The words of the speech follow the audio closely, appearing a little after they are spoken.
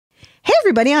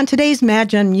everybody. On today's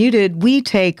Madge Unmuted, we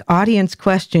take audience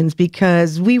questions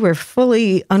because we were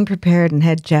fully unprepared and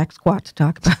had Jack Squat to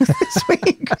talk about this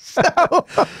week. So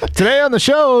today on the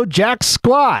show, Jack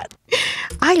Squat.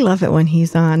 I love it when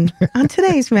he's on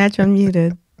today's Madge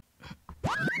Unmuted.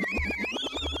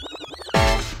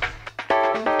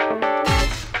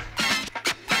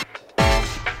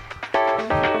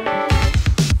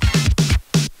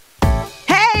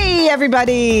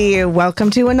 Everybody,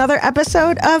 welcome to another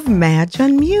episode of Madge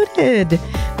Unmuted.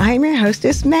 I'm your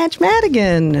hostess, Madge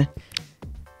Madigan.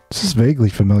 This is vaguely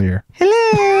familiar.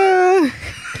 Hello.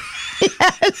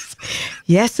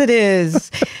 Yes, it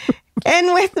is.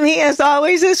 And with me, as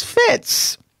always, is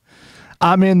Fitz.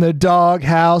 I'm in the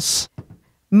doghouse.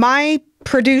 My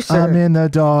producer. I'm in the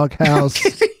doghouse.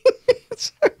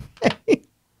 It's okay.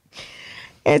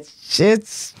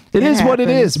 It is what it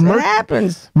is. It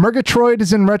happens. Murgatroyd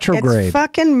is in retrograde. It's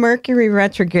fucking Mercury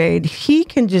retrograde. He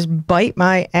can just bite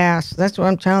my ass. That's what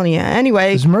I'm telling you.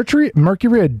 Anyway. Is Mercury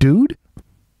a dude?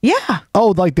 Yeah.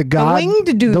 Oh, like the guy? The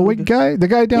winged dude. The winged guy? The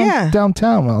guy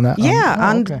downtown? Well, not,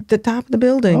 on the top of the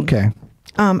building. Okay.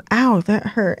 Ow, that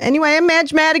hurt. Anyway, I'm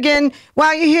Madge Madigan.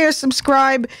 While you're here,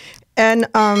 subscribe and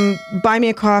buy me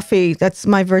a coffee. That's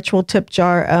my virtual tip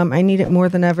jar. I need it more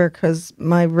than ever because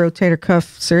my rotator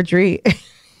cuff surgery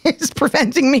is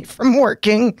preventing me from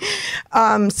working.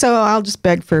 So I'll just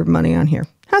beg for money on here.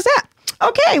 How's that?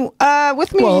 Okay,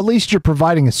 with me. Well, at least you're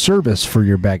providing a service for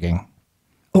your begging,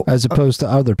 as opposed to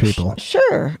other people.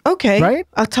 Sure. Okay. Right?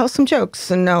 I'll tell some jokes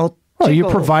and I'll. Well,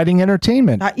 you're providing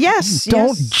entertainment. Yes.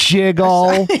 Don't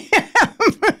jiggle.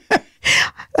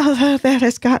 Although that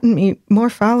has gotten me more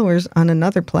followers on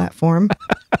another platform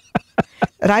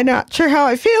that I'm not sure how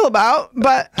I feel about.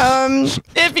 But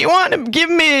if you want to give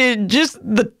me just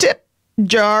the tip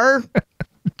jar.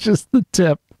 Just the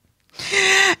tip.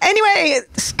 Anyway,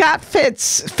 Scott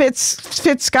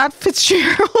Scott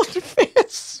Fitzgerald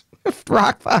Fitz,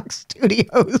 Rockfox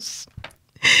Studios.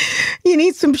 You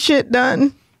need some shit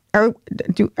done. Are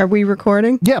we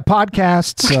recording? Yeah,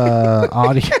 podcasts,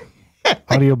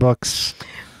 audiobooks.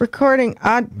 Recording,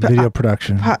 video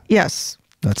production. Yes.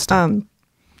 That's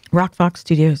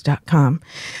rockfoxstudios.com.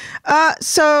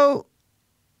 So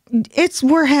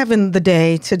we're having the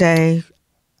day today.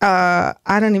 I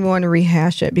don't even want to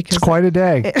rehash it because it's quite a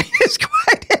day. It's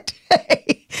quite a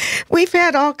day. We've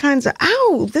had all kinds of,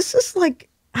 this is like,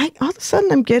 all of a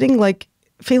sudden I'm getting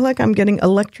feel like I'm getting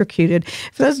electrocuted.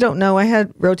 For those who don't know, I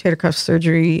had rotator cuff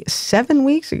surgery 7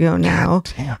 weeks ago now.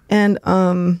 God damn. And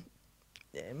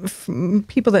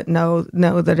people that know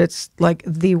that it's like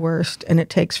the worst and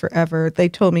it takes forever. They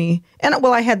told me,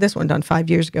 I had this one done 5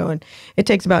 years ago, and it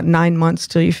takes about 9 months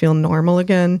till you feel normal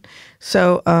again.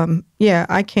 So,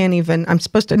 I can't even, I'm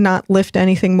supposed to not lift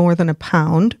anything more than a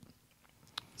pound.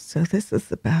 So this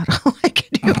is about all I can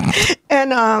do.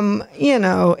 And, how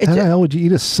the hell would you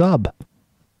eat a sub?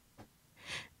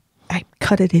 I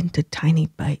cut it into tiny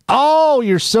bites. Oh,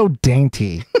 you're so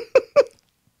dainty.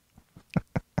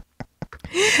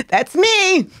 That's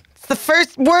me. It's the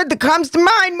first word that comes to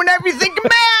mind whenever you think of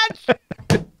Madge.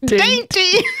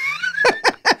 Dainty.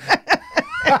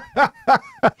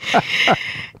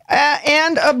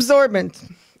 And absorbent.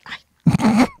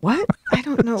 What? I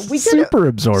don't know. We did super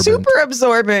absorbent. Super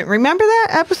absorbent. Remember that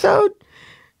episode?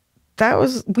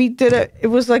 We did it. It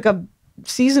was like a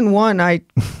season 1. I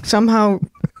somehow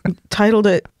titled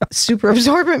it Super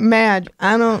Absorbent Madge.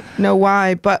 I don't know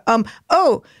why, but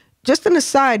just an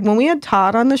aside, when we had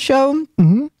Todd on the show,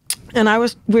 mm-hmm.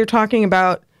 and we were talking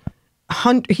about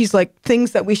he's like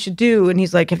things that we should do, and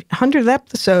he's like 100th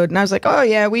episode, and I was like, oh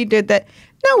yeah, we did that.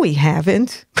 No, we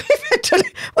haven't.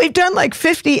 We've done like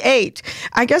 58.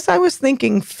 I guess I was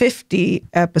thinking 50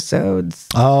 episodes,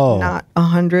 not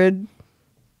 100.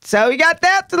 So we got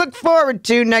that to look forward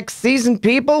to next season,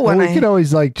 people. We could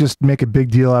always just make a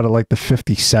big deal out of the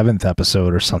 57th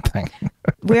episode or something.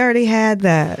 We already had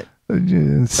that.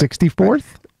 64th?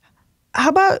 How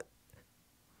about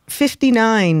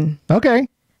 59? Okay.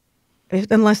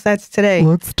 Unless that's today.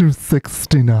 Let's do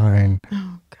 69.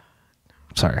 Oh, God.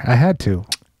 Sorry, I had to.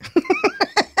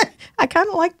 I kind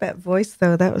of like that voice,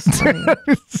 though. That was funny.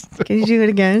 Can you do it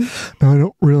again? No, I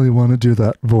don't really want to do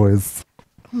that voice.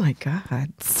 Oh, my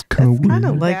God. It's kind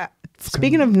of like...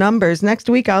 Speaking of numbers, next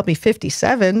week I'll be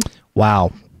 57.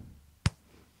 Wow.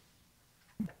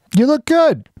 You look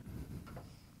good.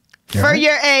 For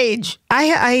your age.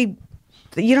 You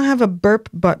don't have a burp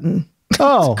button.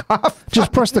 Oh,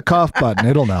 just press the cough button.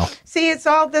 It'll know. See, it's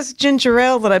all this ginger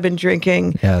ale that I've been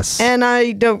drinking. Yes. And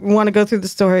I don't want to go through the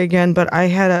story again, but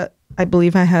I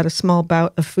believe I had a small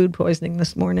bout of food poisoning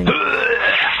this morning.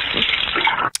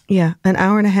 Yeah, an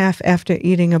hour and a half after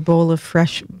eating a bowl of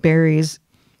fresh berries.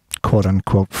 Quote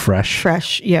unquote fresh.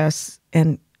 Fresh, yes,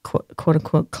 and quote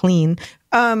unquote clean.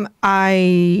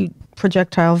 I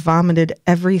projectile vomited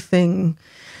everything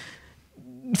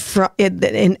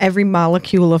in every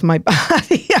molecule of my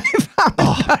body. I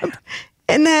vomited up.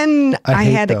 And then I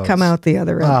had to come out the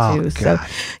other end too. God.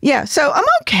 So, yeah, so I'm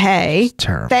okay. It's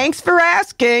terrible. Thanks for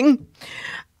asking.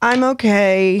 I'm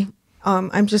okay.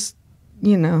 I'm just,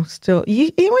 still,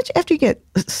 after you get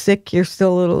sick, you're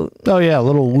still a little. Oh, yeah, a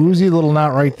little woozy, a little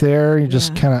not right there. You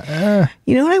just kind of.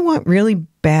 You know what I want really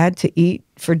bad to eat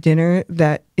for dinner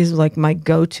that is like my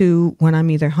go-to when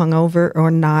I'm either hungover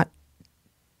or not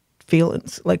feeling,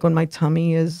 like when my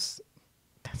tummy is.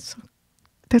 That's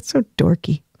so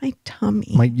dorky. My tummy.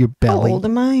 Your belly. How old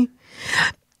am I?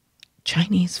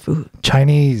 Chinese food.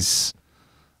 Chinese.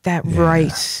 That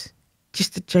rice.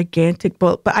 Just a gigantic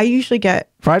bowl. But I usually get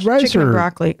fried rice chicken or and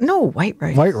broccoli. No, white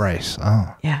rice. White rice.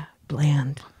 Oh. Yeah,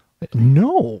 bland.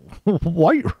 No,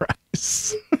 white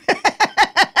rice.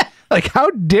 Like,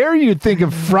 how dare you think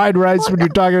of fried rice when you're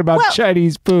talking about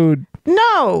Chinese food?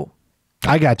 No.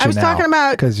 I got you. I was talking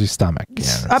about because your stomach,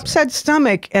 upset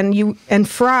stomach, and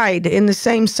fried in the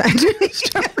same sentence.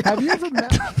 Have you ever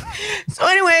met? So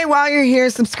anyway, while you're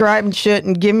here, subscribe and shit,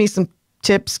 and give me some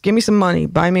tips. Give me some money.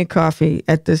 Buy me a coffee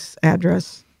at this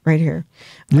address right here.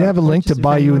 Do you have a link to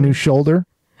buy you a new shoulder?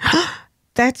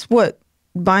 That's what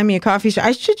buy me a coffee.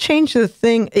 I should change the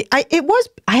thing.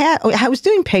 I was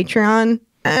doing Patreon,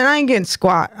 and I ain't getting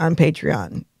squat on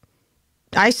Patreon.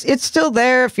 It's still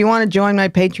there if you want to join my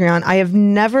Patreon. I have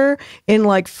never in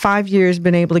like 5 years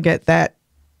been able to get that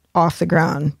off the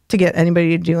ground to get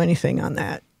anybody to do anything on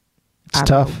that. It's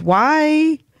tough.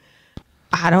 Why?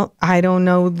 I don't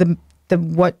know the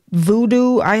what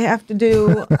voodoo I have to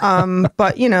do.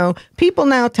 But people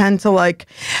now tend to like,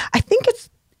 I think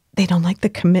they don't like the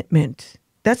commitment.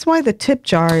 That's why the tip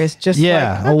jar is just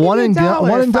a one and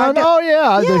done. Oh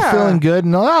yeah, they're feeling good,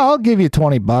 and I'll give you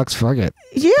 $20. Fuck it.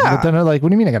 Yeah. But then they're like, "What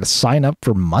do you mean? I got to sign up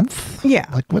for a month?" Yeah.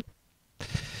 Like what?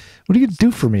 What do you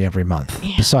do for me every month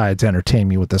besides entertain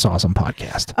me with this awesome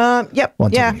podcast? Yep.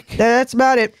 Once a week. That's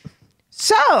about it.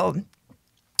 So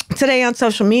today on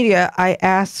social media, I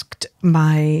asked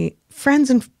my friends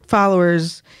and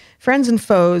followers, friends and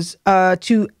foes,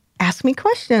 to ask me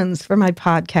questions for my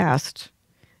podcast,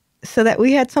 so that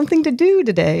we had something to do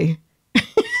today.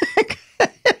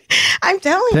 I'm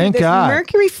telling you, this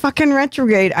Mercury fucking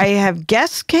retrograde. I have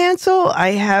guests cancel. I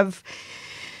have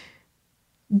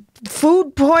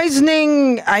food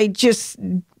poisoning.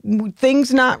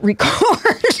 Things not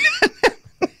record.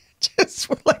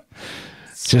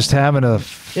 just having a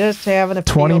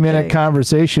 20-minute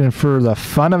conversation for the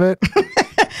fun of it.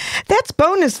 That's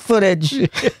bonus footage.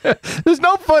 There's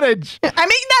no footage. I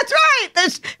mean, that's right.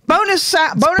 There's bonus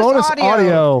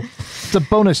audio. It's a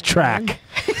bonus track.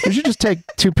 We should just take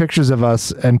 2 pictures of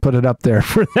us and put it up there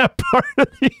for that part of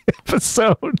the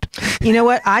episode. You know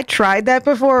what? I tried that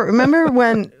before. Remember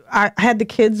when I had the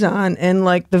kids on and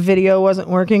like the video wasn't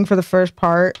working for the first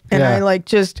part, and I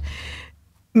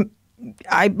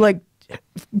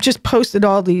just posted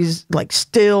all these like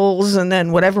stills, and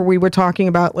then whatever we were talking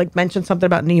about, like mentioned something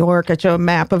about New York. I showed a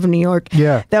map of New York.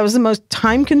 Yeah. That was the most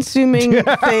time-consuming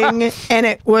thing, and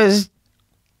it was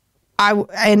I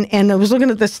was looking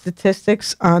at the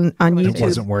statistics on YouTube. It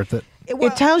wasn't worth it.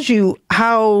 It tells you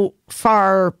how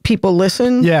far people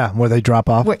listen. Yeah, where they drop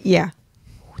off.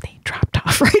 They dropped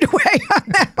off right away on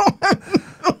that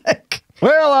one.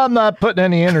 Well, I'm not putting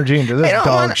any energy into this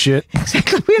dog shit.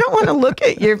 We don't want to look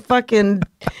at your fucking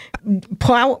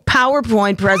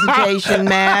PowerPoint presentation,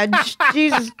 Madge.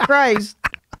 Jesus Christ.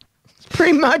 It's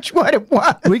pretty much what it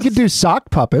was. We could do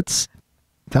sock puppets.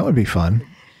 That would be fun.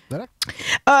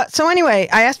 So anyway,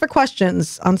 I asked for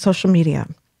questions on social media.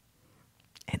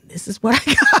 And this is what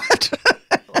I got.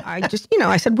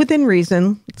 I said within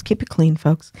reason. Let's keep it clean,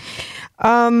 folks.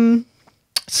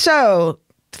 So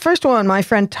the first one, my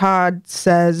friend Todd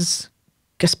says,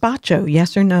 gazpacho,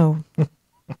 yes or no?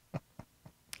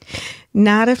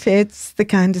 Not if it's the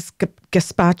kind of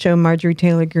gazpacho Marjorie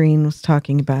Taylor Greene was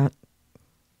talking about.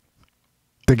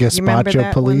 The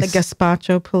gazpacho police? The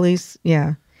gazpacho police,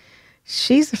 yeah.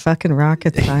 She's a fucking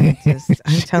rocket scientist.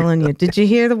 I'm telling you. Did you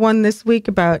hear the one this week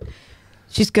about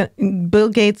Bill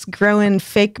Gates growing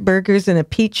fake burgers in a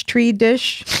peach tree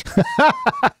dish?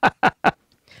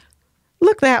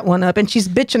 Look that one up. And she's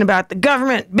bitching about the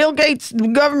government. Bill Gates, the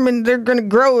government, they're going to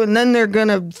grow, and then they're going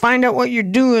to find out what you're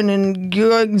doing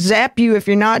and zap you if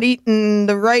you're not eating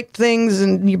the right things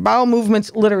and your bowel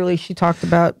movements. Literally, she talked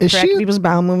about tracking people's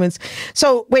bowel movements.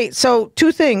 So, wait. So,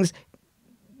 2 things.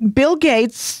 Bill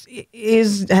Gates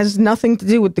has nothing to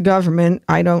do with the government.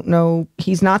 I don't know.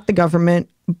 He's not the government.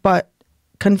 But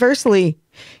conversely,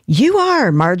 you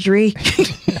are, Marjorie.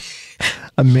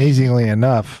 Amazingly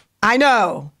enough. I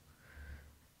know.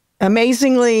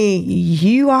 Amazingly,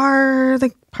 you are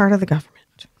the part of the government.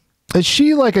 Is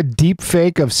she like a deep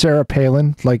fake of Sarah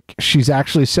Palin? Like she's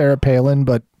actually Sarah Palin,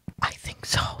 but... I think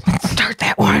so. Let's start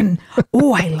that one.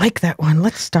 Oh, I like that one.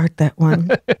 Let's start that one.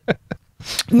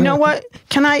 You know what?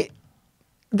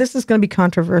 This is going to be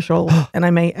controversial and I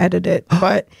may edit it,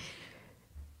 but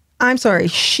I'm sorry.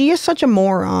 She is such a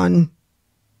moron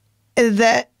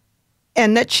that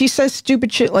she says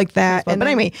stupid shit like that. But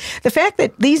anyway, the fact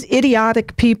that these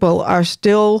idiotic people are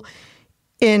still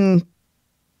in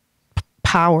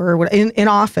power, in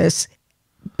office,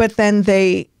 but then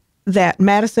that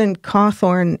Madison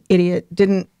Cawthorn idiot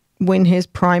didn't win his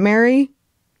primary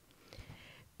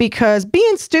because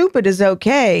being stupid is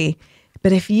okay,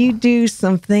 but if you do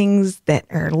some things that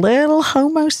are a little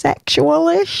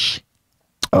homosexual-ish,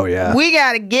 oh yeah, we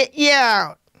got to get you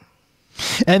out.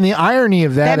 And the irony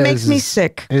of that makes me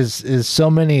sick. Is so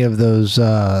many of those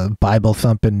Bible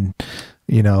thumping,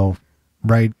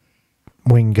 right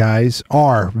wing guys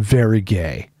are very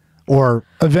gay, or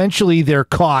eventually they're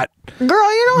caught. Girl,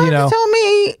 you don't have to tell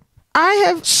me. I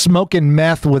have smoking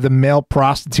meth with a male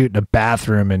prostitute in a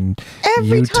bathroom in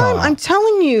every Utah. Time I'm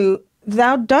telling you,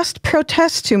 thou dost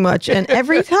protest too much, and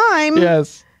every time,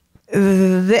 yes,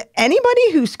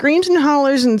 anybody who screams and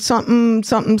hollers and something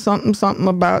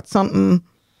about something,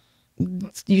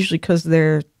 it's usually because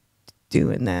they're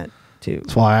doing that too.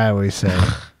 That's why I always say,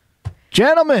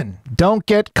 gentlemen, don't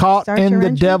get caught in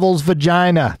the devil's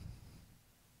vagina.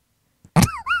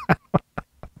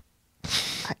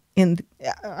 Okay,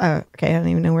 I don't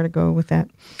even know where to go with that.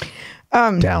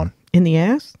 Down in the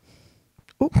ass.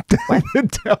 Ooh, what?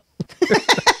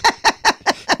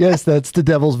 Yes, that's the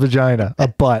devil's vagina. A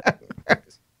butt.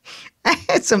 I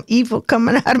had some evil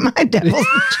coming out of my devil's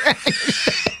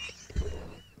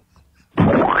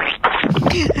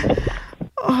vagina.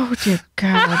 Oh dear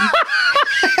God.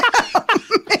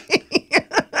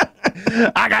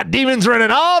 I got demons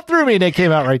running all through me. They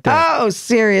came out right there. Oh,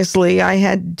 seriously. I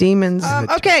had demons.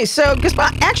 Okay, so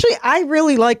actually, I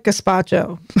really like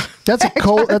gazpacho. That's a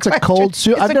cold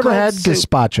soup. I've never had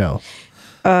gazpacho.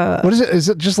 What is it? Is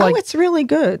it just like... Oh, it's really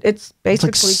good. It's basically...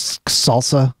 It's like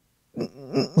salsa?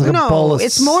 Like no,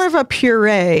 it's more of a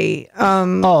puree.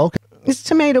 Oh, okay. It's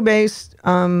tomato-based.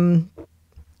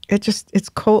 It's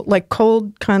cold, like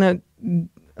cold kind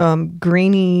of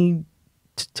greeny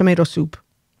tomato soup.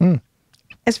 Mm.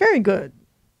 It's very good.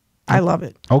 I love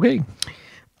it. Okay.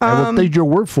 I will take your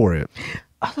word for it.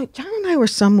 John and I were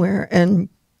somewhere, and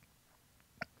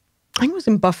I was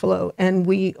in Buffalo, and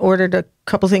we ordered a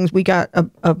couple things. We got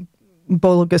a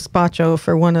bowl of gazpacho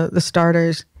for one of the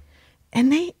starters,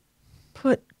 and they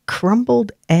put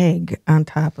crumbled egg on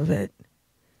top of it.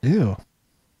 Ew.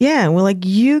 Yeah, we're like,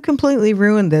 you completely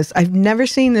ruined this. I've never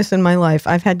seen this in my life.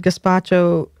 I've had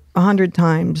gazpacho 100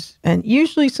 times, and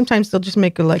usually sometimes they'll just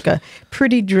make a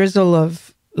pretty drizzle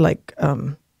of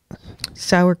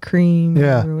sour cream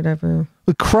or whatever.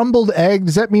 The crumbled egg,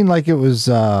 does that mean like it was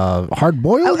hard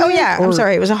boiled? Oh yeah, I'm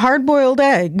sorry. It was a hard boiled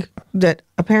egg that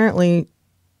apparently.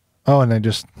 Oh, and then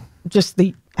just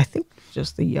the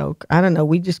yolk. I don't know.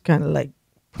 We just kind of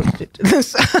pushed it to the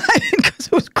side because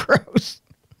it was gross.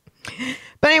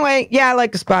 But anyway, yeah, I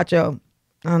like gazpacho.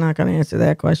 I'm not going to answer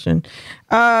that question.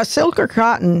 Silk or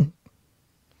cotton?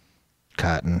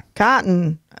 Cotton.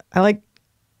 Cotton. I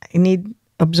need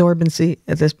absorbency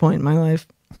at this point in my life.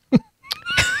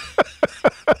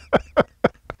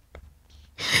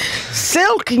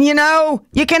 Silk, you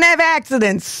can have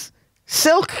accidents.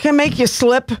 Silk can make you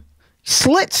slide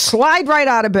right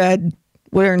out of bed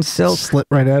wearing silk. Slip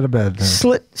right out of bed.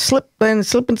 Slip and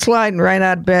sliding right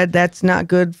out of bed. That's not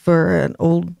good for an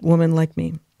old woman like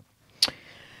me.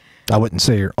 I wouldn't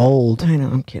say you're old. I know,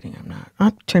 I'm kidding. I'm not.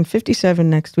 I'll turn 57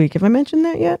 next week. Have I mentioned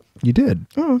that yet? You did.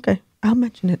 Oh, okay. I'll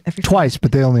mention it every twice,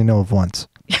 but they only know of once.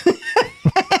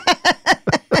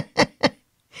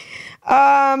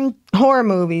 Horror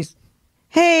movies.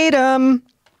 Hate them.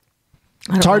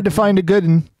 It's hard to find a good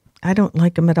one. I don't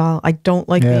like them at all. I don't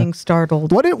like being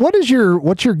startled. What's your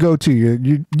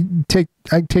go-to?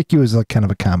 I take you as kind of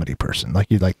a comedy person.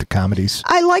 Like you like the comedies.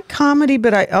 I like comedy,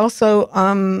 but I also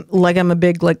I'm a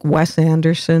big Wes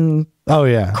Anderson. Oh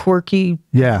yeah, quirky,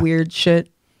 weird shit.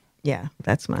 Yeah,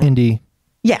 that's my indie.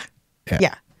 Yeah.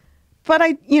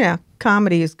 But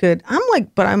comedy is good.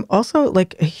 But I'm also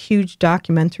a huge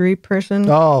documentary person.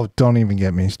 Oh, don't even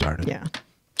get me started. Yeah.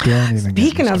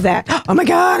 Speaking of that, oh my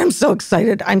God, I'm so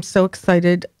excited.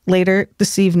 Later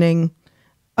this evening,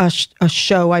 a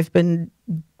show I've been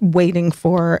waiting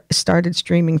for started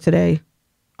streaming today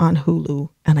on Hulu,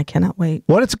 and I cannot wait.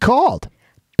 What is it called?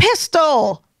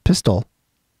 Pistol. Pistol.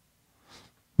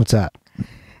 What's that?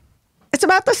 It's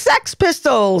about the Sex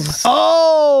Pistols.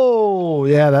 Oh,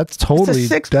 yeah, that's totally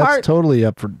totally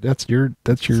up for that's your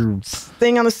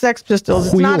thing on the Sex Pistols.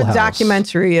 It's not a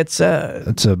documentary. It's a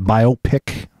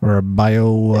biopic or a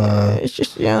bio it's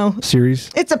just, series.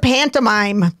 It's a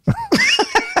pantomime.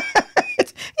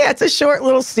 It's a short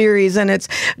little series, and it's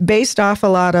based off a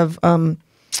lot of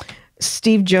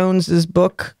Steve Jones's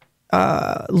book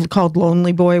called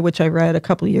Lonely Boy, which I read a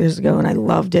couple of years ago, and I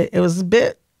loved it. It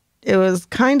was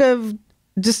kind of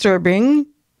disturbing,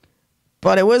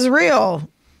 but it was real.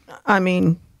 I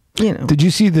mean, Did you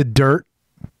see The Dirt?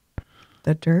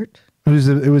 The Dirt?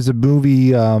 It was a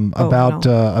movie about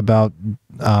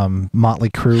Motley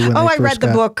Crue. When I read the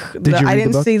book. I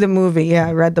didn't see the movie. Yeah,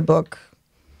 I read the book.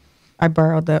 I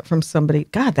borrowed that from somebody.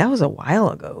 God, that was a while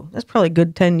ago. That's probably a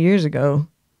good 10 years ago.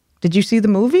 Did you see the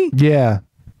movie? Yeah.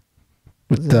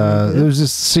 There was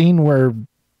this scene where,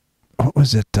 what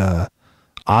was it?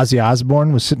 Ozzy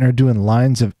Osbourne was sitting there doing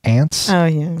lines of ants. Oh,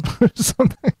 yeah. Or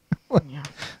something. Yeah.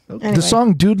 Anyway. The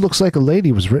song Dude Looks Like a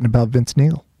Lady was written about Vince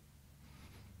Neil.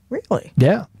 Really?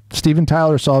 Yeah. Steven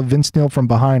Tyler saw Vince Neil from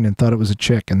behind and thought it was a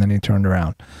chick, and then he turned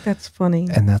around. That's funny.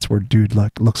 And that's where Dude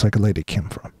Looks Like a Lady came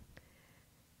from.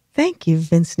 Thank you,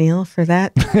 Vince Neil, for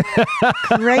that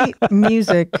great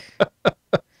music.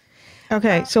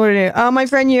 Okay, so what do I do? Oh, my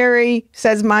friend Yuri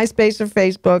says MySpace or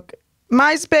Facebook.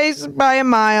 MySpace by a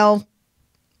mile.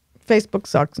 Facebook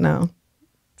sucks now.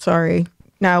 Sorry.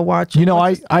 Now watch.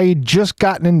 I just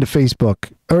gotten into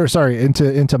Facebook,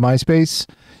 into MySpace,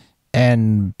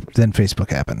 and then Facebook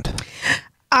happened.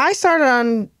 I started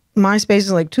on MySpace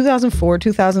in like 2004,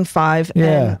 2005.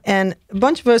 Yeah. And a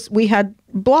bunch of us, we had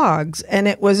blogs, and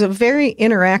it was a very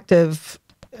interactive,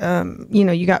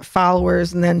 you got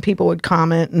followers, and then people would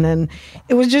comment, and then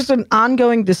it was just an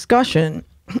ongoing discussion.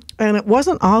 And it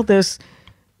wasn't all this,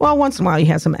 well, once in a while you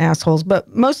had some assholes,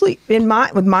 but mostly with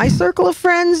my circle of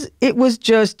friends, it was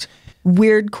just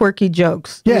weird, quirky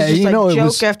jokes. Yeah, it was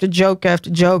just joke after joke after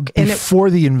joke. And before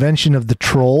the invention of the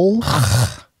troll.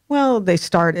 Well, they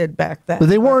started back then. But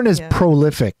they weren't as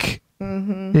prolific.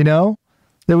 Mm-hmm.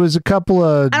 There was a couple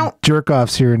of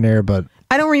jerk-offs here and there, but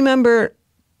I don't remember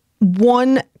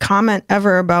one comment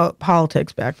ever about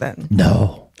politics back then.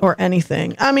 No. Or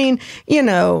anything. I mean,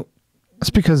 That's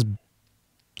because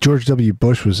George W.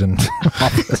 Bush was in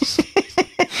office.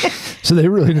 So they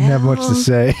really didn't have much to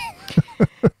say.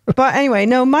 But anyway,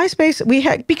 no,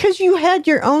 MySpace, because you had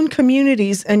your own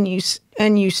communities, and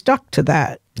you stuck to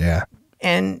that. Yeah.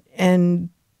 And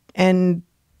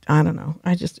I don't know.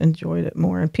 I just enjoyed it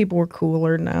more, and people were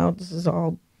cooler now. This is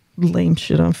all lame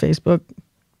shit on Facebook.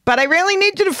 But I really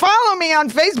need you to follow me on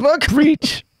Facebook.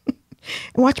 Reach.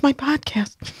 And watch my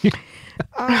podcast.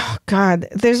 Oh, God.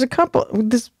 There's a couple.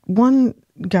 This one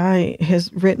guy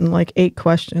has written like 8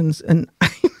 questions, and I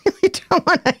really don't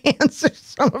want to answer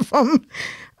some of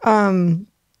them.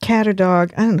 Cat or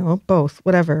dog? I don't know. Both.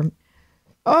 Whatever.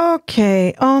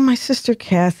 Okay. Oh, my sister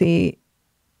Kathy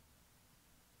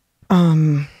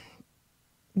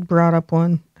brought up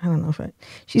one. I don't know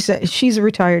she said she's a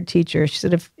retired teacher. She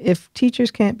said if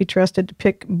teachers can't be trusted to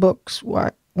pick books,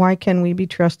 why can we be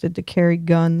trusted to carry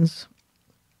guns?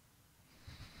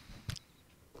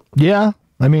 Yeah,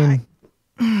 I mean,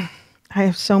 I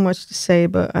have so much to say,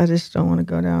 but I just don't want to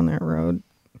go down that road.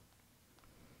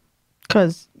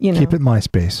 Because, keep it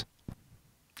MySpace.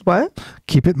 What?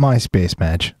 Keep it MySpace,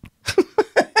 Madge.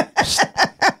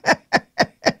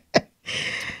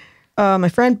 My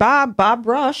friend Bob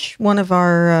Rush, one of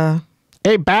our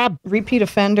hey Bob, repeat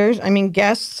offenders. I mean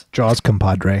guests. Jaws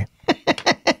compadre.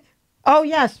 Oh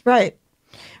yes, right.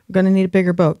 We're gonna need a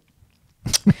bigger boat.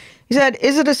 He said,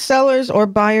 "Is it a seller's or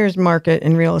buyer's market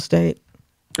in real estate?"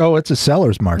 Oh, it's a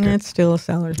seller's market. It's still a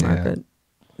seller's market. Yeah.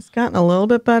 It's gotten a little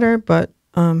bit better, but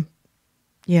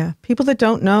yeah, people that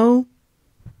don't know,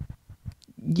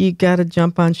 you got to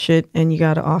jump on shit, and you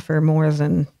got to offer more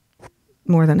than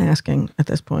asking at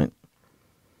this point.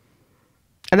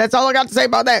 And that's all I got to say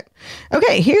about that.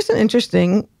 Okay, here's an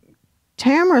interesting.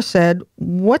 Tamara said,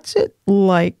 "What's it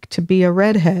like to be a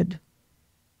redhead?"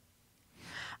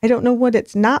 I don't know what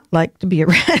it's not like to be a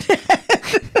redhead.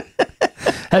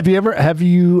 Have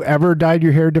you ever dyed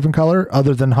your hair a different color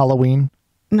other than Halloween?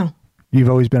 No. You've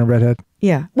always been a redhead?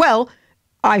 Yeah. Well,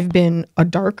 I've been a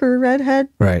darker redhead.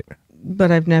 Right.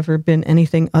 But I've never been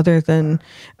anything other than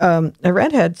a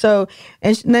redhead. So,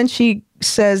 and then she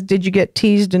says, "Did you get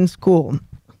teased in school?"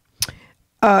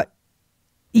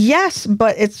 Yes,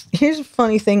 but here's a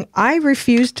funny thing. I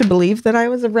refused to believe that I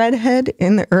was a redhead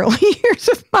in the early years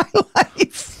of my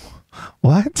life.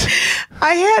 What?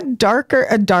 I had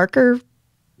a darker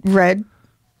red,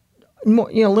 more,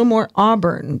 a little more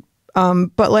auburn.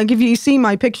 But like if you see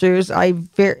my pictures, I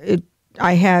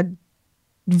had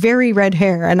very red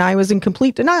hair, and I was in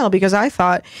complete denial because I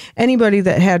thought anybody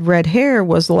that had red hair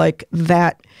was like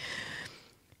that.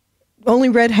 Only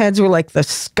redheads were like the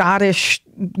Scottish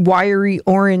wiry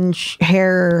orange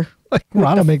hair, Like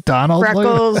Ronald McDonald,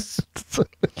 freckles,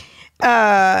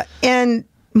 and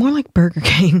more like Burger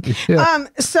King. Yeah.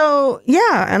 So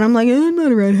yeah, and I'm like, I'm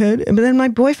not a redhead. But then my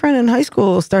boyfriend in high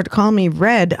school started calling me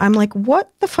red. I'm like,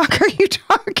 what the fuck are you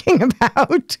talking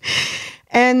about?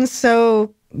 And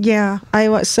so yeah,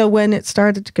 so when it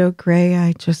started to go gray,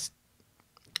 I just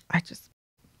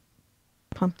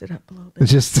pumped it up a little bit.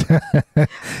 Just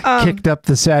kicked up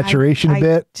the saturation a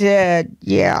bit. I did,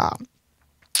 yeah.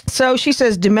 So she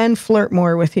says, do men flirt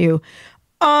more with you?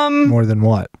 More than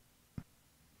what?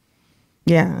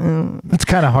 Yeah. It's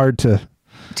kind of hard to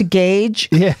gauge.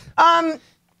 Yeah.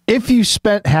 If you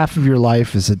spent half of your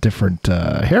life as a different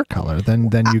hair color, then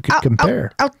you could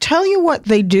compare. I'll tell you what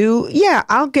they do. Yeah,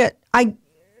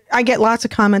 I get lots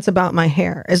of comments about my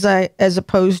hair as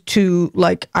opposed to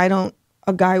like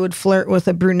a guy would flirt with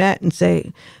a brunette and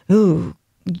say, "Ooh,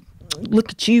 look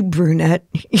at you, brunette."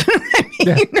 You know what I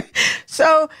mean? Yeah.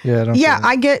 So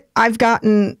I've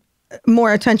gotten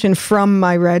more attention from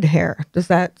my red hair. Does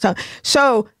that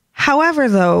so? However,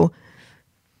 though,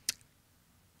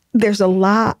 there's a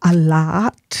lot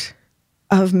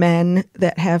of men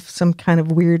that have some kind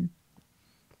of weird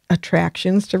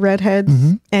attractions to redheads,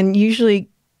 and usually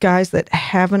guys that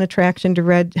have an attraction to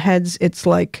redheads, it's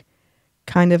like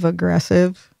kind of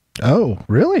aggressive. Oh,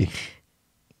 really?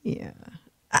 Yeah.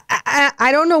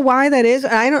 I don't know why that is.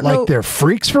 I don't know. Like they're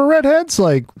freaks for redheads?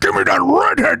 Like, give me that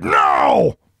redhead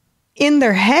now! In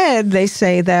their head, they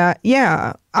say that,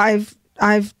 yeah,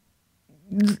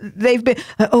 they've been,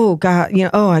 oh God,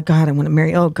 oh God, I want to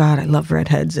marry, oh God, I love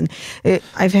redheads. And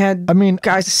I've had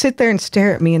guys sit there and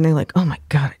stare at me and they're like, oh my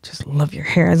God, I just love your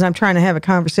hair. As I'm trying to have a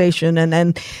conversation and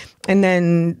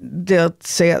then they'll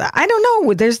say, I don't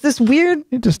know, there's this weird. You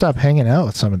need to stop hanging out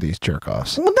with some of these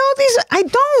jerk-offs. Well, no, I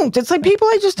don't. It's like people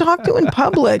I just talk to in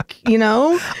public,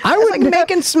 I would like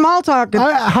making small talk.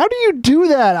 How do you do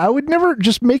that? I would never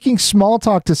just making small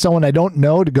talk to someone I don't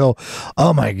know to go,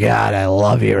 oh my God, I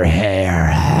love your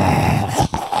hair.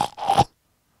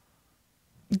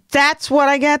 That's what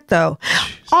I get, though.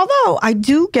 Although I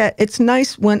do get, it's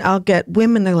nice when I'll get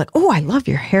women, they're like, oh, I love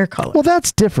your hair color. Well,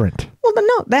 that's different. Well,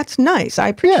 no, that's nice. I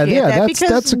appreciate that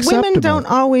because women don't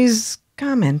always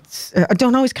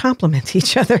don't always compliment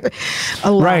each other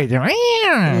a lot. Right.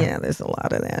 Yeah, there's a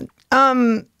lot of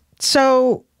that.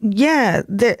 So, yeah,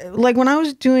 like when I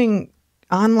was doing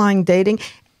online dating,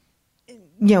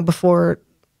 before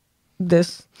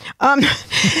this, when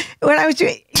I was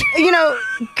doing,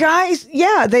 guys,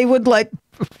 yeah, they would like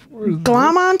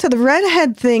glom onto the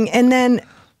redhead thing and then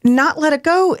not let it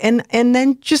go. And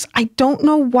then just, I don't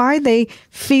know why they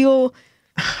feel,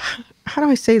 how do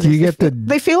I say this?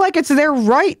 They feel like it's their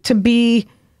right to be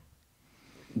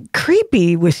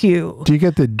creepy with you. Do you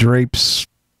get the drapes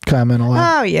comment a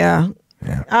lot? Oh, yeah.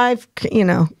 I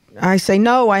say,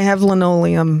 no, I have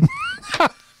linoleum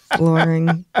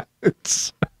flooring.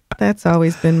 That's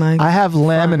always been my I have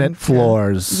laminate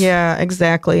floors. Yeah,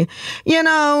 exactly.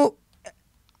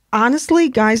 Honestly,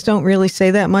 guys don't really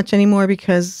say that much anymore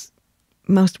because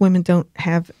most women don't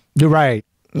have. You're right.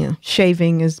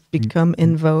 Shaving has become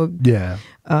in vogue. Yeah.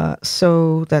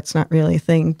 So that's not really a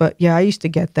thing. But yeah, I used to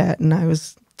get that, and I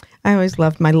always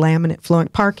loved my laminate flooring,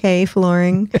 parquet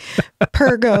flooring,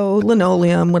 pergo,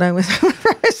 linoleum. What I was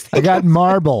I got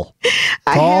marble.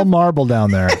 It's all marble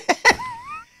down there.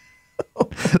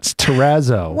 It's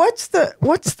terrazzo. What's the?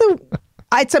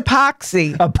 It's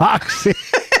epoxy. Epoxy.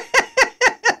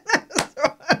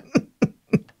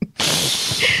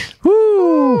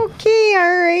 Woo. Okay,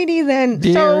 alrighty then.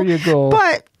 There you go.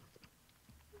 But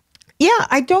yeah,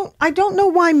 I don't know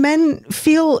why men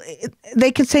feel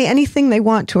they can say anything they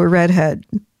want to a redhead.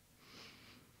 I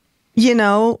don't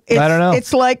know.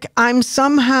 It's like I'm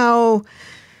somehow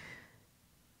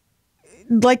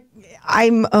like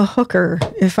I'm a hooker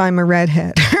if I'm a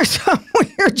redhead or some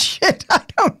weird shit. I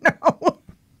don't know.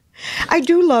 I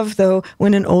do love, though,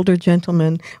 when an older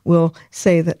gentleman will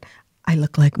say that I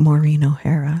look like Maureen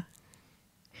O'Hara.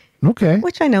 Okay.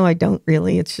 Which I know I don't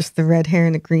really. It's just the red hair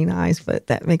and the green eyes, but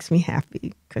that makes me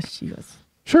happy because she was.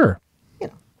 Sure.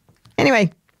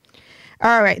 Anyway.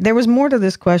 All right. There was more to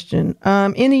this question.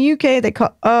 In the UK, they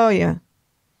call. Oh, yeah.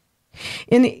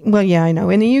 Well, yeah, I know.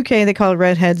 In the UK, they call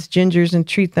redheads gingers and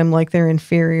treat them like they're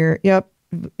inferior. Yep,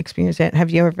 experienced that. Have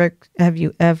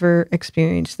you ever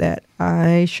experienced that?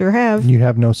 I sure have. You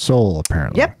have no soul,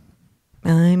 apparently. Yep.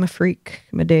 I'm a freak.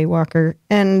 I'm a day walker.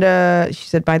 And she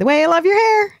said, by the way, I love your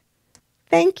hair.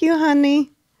 Thank you,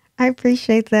 honey. I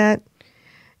appreciate that.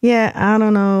 Yeah, I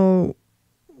don't know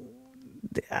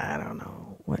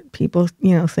what people,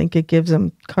 think it gives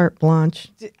them carte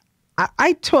blanche.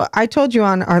 I told you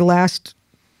on our last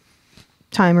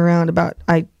time around about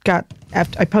I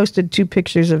posted 2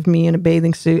 pictures of me in a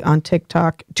bathing suit on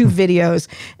TikTok, 2 videos,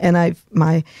 and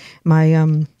my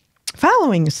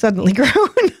following has suddenly grown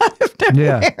out of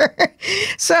nowhere. Yeah.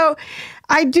 So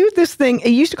I do this thing. I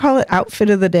used to call it outfit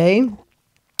of the day,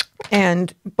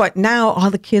 but now all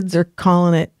the kids are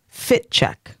calling it fit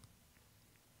check,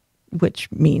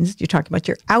 which means you're talking about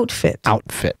your outfit.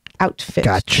 Outfit.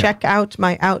 Gotcha. Check out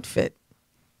my outfit.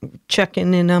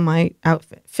 Checking in on my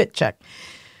outfit. Fit check.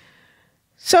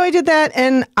 So I did that,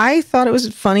 and I thought it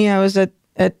was funny. I was at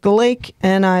the lake,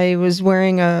 and I was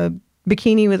wearing a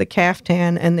bikini with a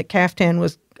caftan, and the caftan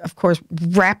was, of course,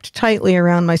 wrapped tightly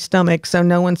around my stomach, so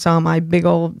no one saw my big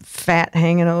old fat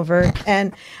hanging over.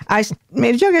 And I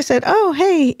made a joke. I said, "Oh,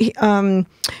 hey,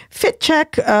 fit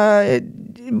check,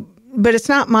 but it's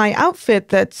not my outfit.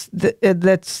 That's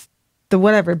the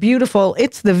whatever beautiful.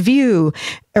 It's the view,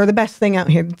 or the best thing out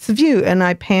here. It's the view." And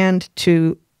I panned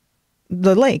to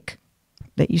the lake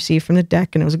that you see from the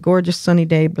deck, and it was a gorgeous sunny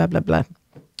day. Blah blah blah,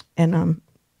 and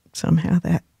somehow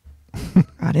that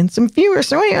brought in some viewers.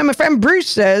 So anyway, my friend Bruce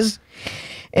says,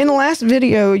 in the last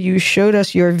video, you showed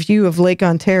us your view of Lake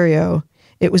Ontario.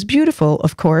 It was beautiful,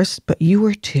 of course, but you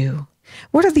were too.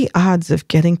 What are the odds of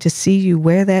getting to see you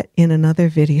wear that in another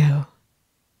video?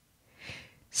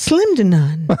 Slim to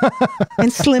none.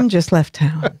 And Slim just left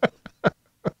town.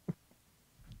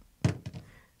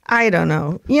 I don't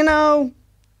know.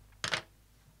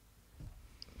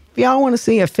 If y'all want to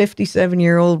see a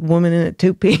 57-year-old woman in a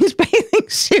 2-piece bathing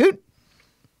suit,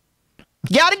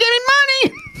 you gotta give me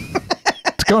money.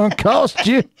 It's going to cost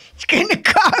you. It's going to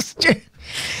cost you.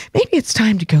 Maybe it's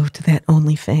time to go to that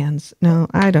OnlyFans. No,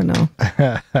 I don't know.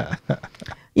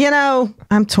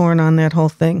 I'm torn on that whole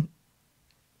thing.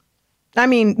 I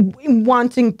mean,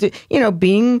 wanting to,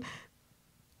 being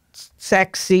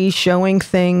sexy, showing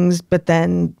things, but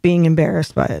then being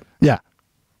embarrassed by it. Yeah.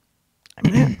 I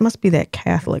mean, that must be that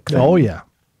Catholic thing. Oh, yeah.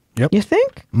 Yep. You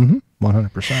think? Mm-hmm.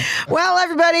 100%. Well,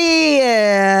 everybody,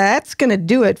 that's going to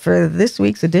do it for this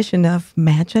week's edition of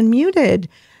Madge Unmuted.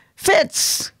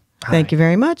 Fitz, thank you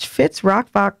very much. Fitz,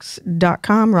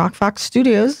 rockfox.com, Rockfox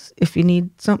Studios. If you need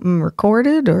something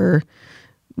recorded or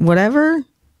whatever,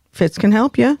 Fitz can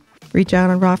help you. Reach out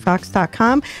on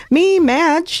rockfox.com. Me,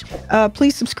 Madge,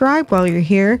 please subscribe while you're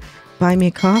here. Buy me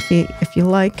a coffee if you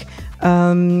like.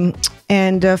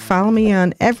 And follow me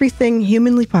on everything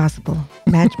humanly possible.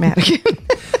 Madge Madigan.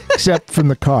 Except from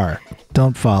the car.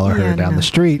 Don't follow her down the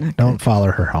street. Don't follow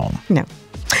her home. No.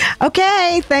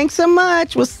 Okay, thanks so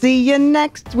much. We'll see you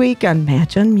next week on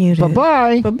Madge Unmuted.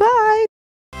 Bye-bye. Bye-bye.